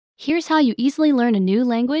Here's how you easily learn a new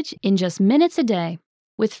language in just minutes a day,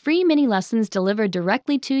 with free mini lessons delivered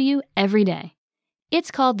directly to you every day.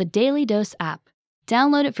 It's called the Daily Dose app.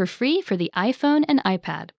 Download it for free for the iPhone and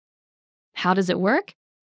iPad. How does it work?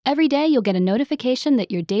 Every day you'll get a notification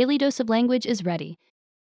that your daily dose of language is ready.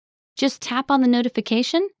 Just tap on the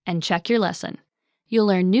notification and check your lesson. You'll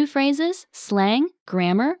learn new phrases, slang,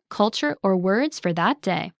 grammar, culture, or words for that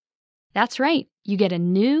day. That's right, you get a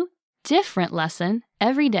new, different lesson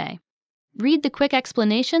every day. Read the quick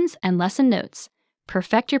explanations and lesson notes.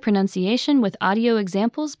 Perfect your pronunciation with audio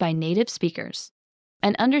examples by native speakers.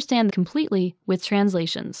 And understand completely with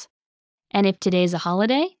translations. And if today's a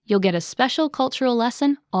holiday, you'll get a special cultural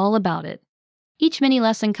lesson all about it. Each mini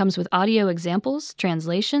lesson comes with audio examples,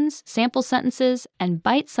 translations, sample sentences, and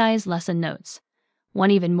bite-sized lesson notes.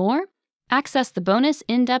 Want even more? Access the bonus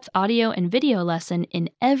in-depth audio and video lesson in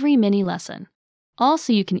every mini lesson. All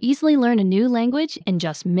so you can easily learn a new language in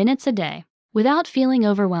just minutes a day, without feeling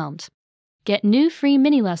overwhelmed. Get new free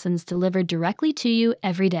mini lessons delivered directly to you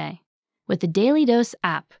every day with the Daily Dose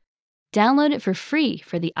app. Download it for free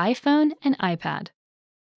for the iPhone and iPad.